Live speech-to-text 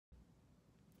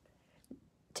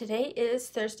Today is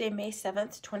Thursday, May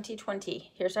 7th,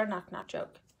 2020. Here's our knock knock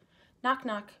joke. Knock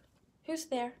knock. Who's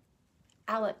there?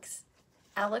 Alex.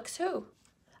 Alex who?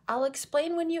 I'll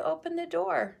explain when you open the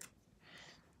door.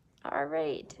 All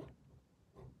right.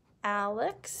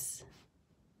 Alex,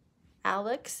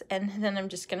 and then I'm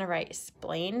just gonna write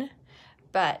explain,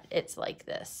 but it's like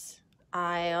this.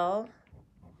 I'll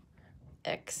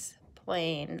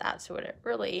explain. That's what it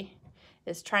really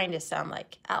is trying to sound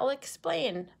like. I'll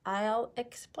explain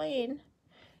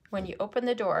when you open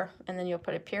the door, and then you'll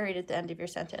put a period at the end of your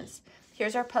sentence.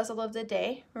 Here's our puzzle of the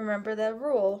day. Remember the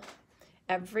rule.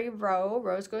 Every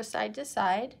rows go side to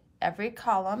side. Every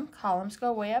columns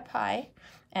go way up high.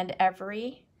 And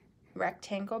every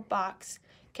rectangle box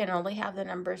can only have the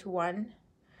numbers 1,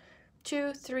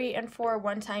 2, 3, and 4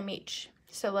 one time each.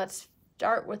 So let's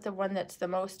start with the one that's the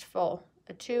most full.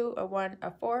 A 2, a 1, a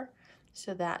 4.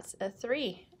 So that's a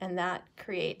 3, and that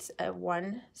creates a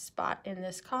 1 spot in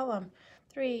this column.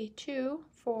 3, 2,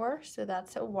 4, so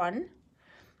that's a 1.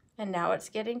 And now it's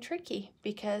getting tricky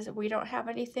because we don't have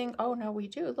anything. Oh no, we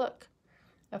do, look.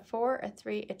 A 4, a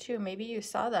 3, a 2, maybe you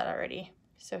saw that already.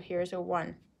 So here's a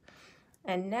 1.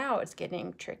 And now it's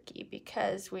getting tricky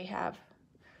because we have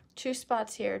 2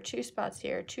 spots here, 2 spots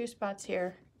here, 2 spots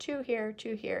here, 2 here,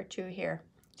 2 here, 2 here.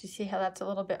 Do you see how that's a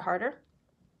little bit harder?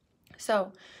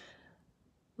 So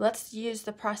let's use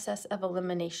the process of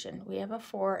elimination. We have a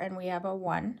 4 and we have a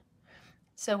 1.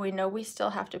 So we know we still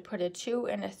have to put a 2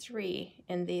 and a 3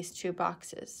 in these 2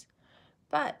 boxes.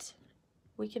 But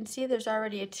we can see there's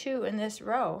already a 2 in this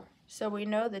row. So we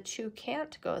know the 2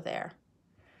 can't go there.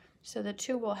 So the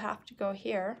 2 will have to go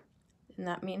here, and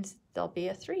that means there'll be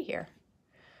a 3 here,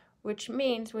 which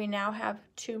means we now have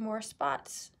 2 more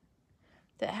spots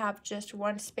that have just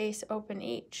 1 space open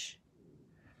each.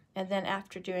 And then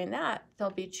after doing that,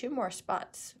 there'll be 2 more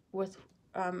spots or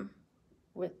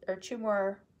 2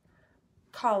 more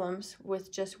columns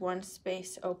with just 1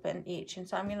 space open each. And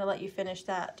so I'm going to let you finish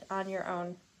that on your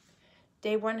own.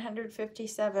 Day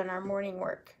 157, our morning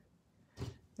work.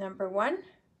 Number 1,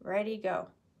 ready, go.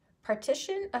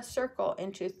 Partition a circle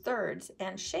into thirds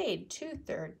and shade 2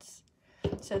 thirds.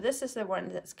 So this is the one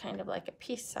that's kind of like a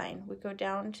peace sign. We go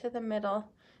down to the middle,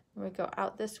 and we go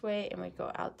out this way, and we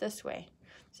go out this way.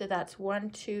 So that's 1,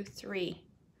 2, 3.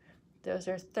 Those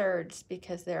are thirds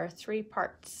because there are 3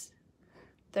 parts.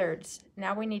 Thirds.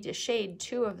 Now we need to shade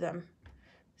 2 of them.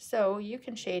 So you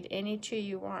can shade any 2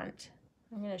 you want.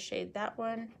 I'm going to shade that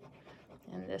one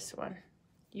and this one.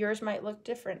 Yours might look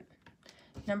different.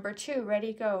 Number 2,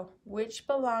 ready, go. Which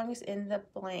belongs in the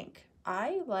blank?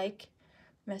 I like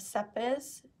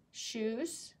Mazeppa's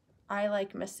shoes. I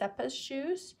like Mazeppa's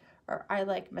shoes, or I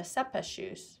like Mazeppa's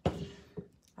shoes.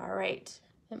 All right.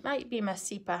 It might be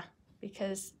Mazeppa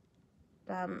because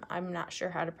I'm not sure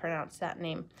how to pronounce that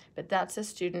name, but that's a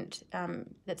student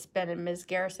that's been in Ms.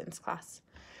 Garrison's class.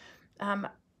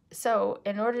 So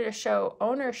in order to show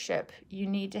ownership, you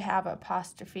need to have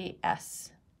apostrophe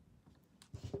S.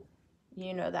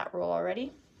 You know that rule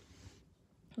already.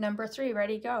 Number 3,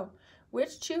 ready, go.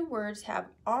 Which 2 words have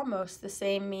almost the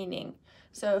same meaning?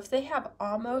 So if they have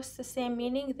almost the same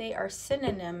meaning, they are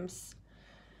synonyms.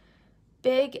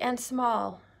 Big and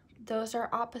small, those are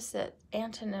opposite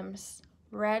antonyms.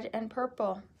 Red and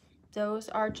purple, those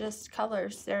are just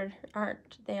colors. They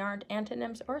aren't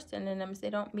antonyms or synonyms. They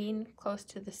don't mean close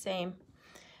to the same.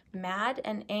 Mad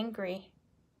and angry.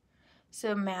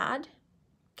 So mad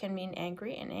can mean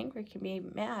angry, and angry can be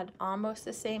mad. Almost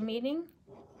the same meaning.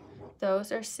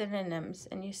 Those are synonyms,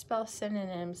 and you spell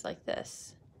synonyms like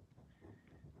this.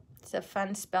 It's a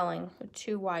fun spelling with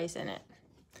 2 Y's in it.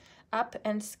 Up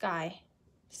and sky.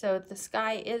 So the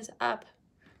sky is up,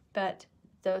 but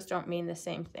those don't mean the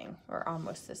same thing, or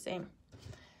almost the same.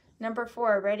 Number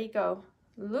 4, ready, go.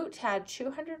 Loot had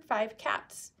 205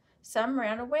 cats. Some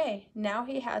ran away. Now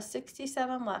he has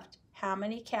 67 left. How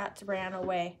many cats ran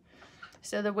away?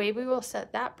 So the way we will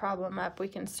set that problem up, we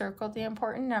can circle the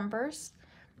important numbers.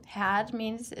 Had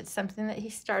means it's something that he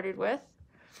started with.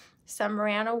 Some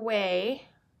ran away,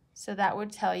 so that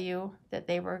would tell you that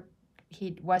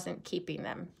he wasn't keeping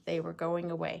them. They were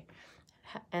going away.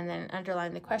 And then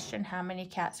underline the question, how many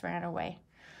cats ran away?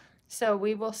 So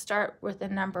we will start with the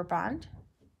number bond.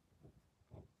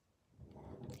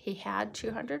 He had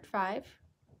 205,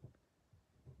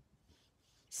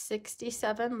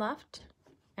 67 left,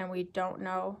 and we don't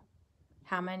know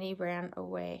how many ran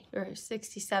away. Or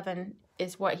 67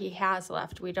 is what he has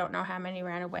left. We don't know how many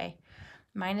ran away.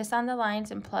 Minus on the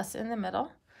lines and plus in the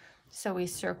middle. So we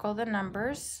circle the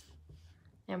numbers,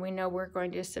 and we know we're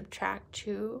going to subtract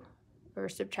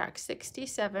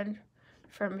 67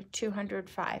 from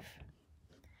 205.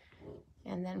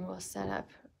 And then we'll set up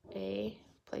a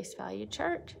place value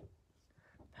chart,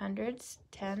 hundreds,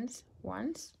 tens,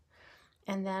 ones,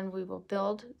 and then we will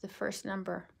build the first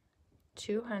number,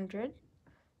 200,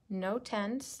 no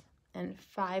tens, and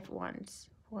 5 ones.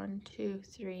 1, 2,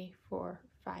 3, 4,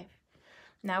 5.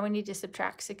 Now we need to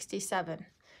subtract 67.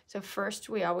 So first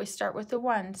we always start with the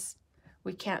ones.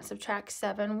 We can't subtract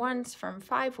 7 ones from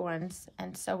 5 ones,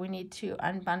 and so we need to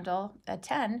unbundle a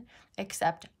 10,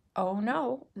 except, oh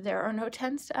no, there are no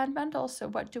 10s to unbundle, so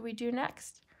what do we do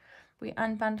next? We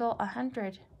unbundle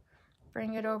 100.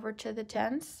 Bring it over to the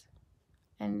 10s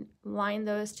and line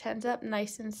those 10s up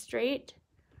nice and straight.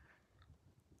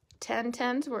 10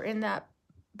 10s were in that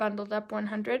bundled up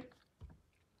 100.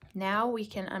 Now we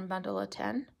can unbundle a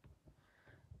 10.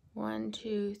 1,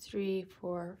 2, 3,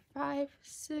 4, 5,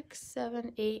 6,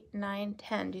 7, 8, 9,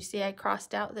 10. Do you see I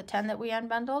crossed out the 10 that we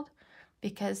unbundled?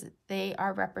 Because they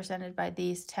are represented by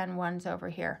these 10 ones over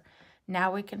here.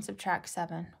 Now we can subtract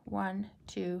 7. 1,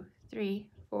 2, 3,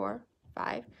 4,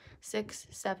 5, 6,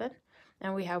 7.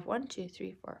 And we have 1, 2,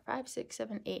 3, 4, 5, 6,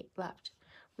 7, 8 left.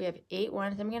 We have 8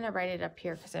 ones. I'm going to write it up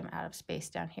here because I'm out of space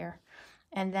down here.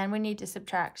 And then we need to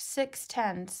subtract 6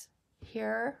 10s.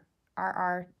 Here are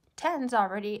our 10s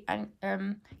already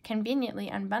conveniently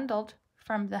unbundled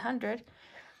from the 100.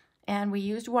 And we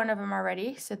used one of them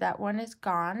already, so that one is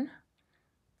gone.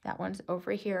 That one's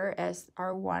over here as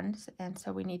our ones, and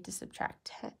so we need to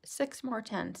subtract 6 more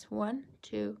 10s. 1,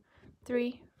 2,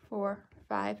 3, 4,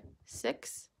 5,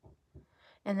 6.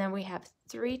 And then we have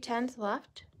 3 10s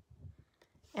left.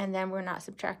 And then we're not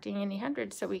subtracting any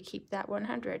hundreds, so we keep that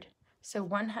 100. So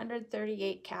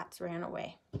 138 cats ran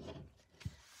away.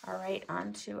 All right,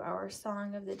 on to our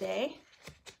song of the day,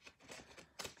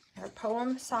 our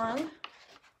poem song,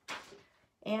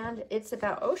 and it's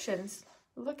about oceans.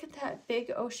 Look at that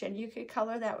big ocean. You could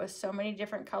color that with so many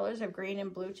different colors of green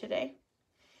and blue today.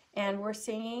 And we're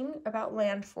singing about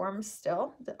landforms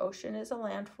still. The ocean is a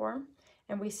landform,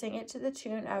 and we sing it to the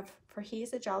tune of For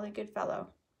He's a Jolly Good Fellow.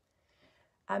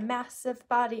 A massive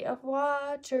body of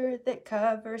water that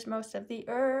covers most of the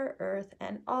earth,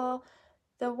 and all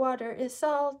the water is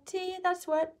salty. That's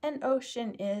what an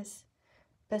ocean is.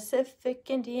 Pacific,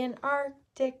 Indian,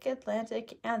 Arctic,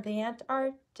 Atlantic, and the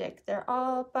Antarctic. They're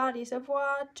all bodies of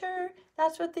water.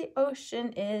 That's what the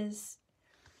ocean is.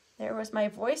 There was my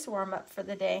voice warm-up for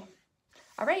the day.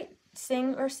 All right,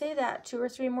 sing or say that 2 or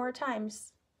 3 more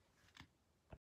times.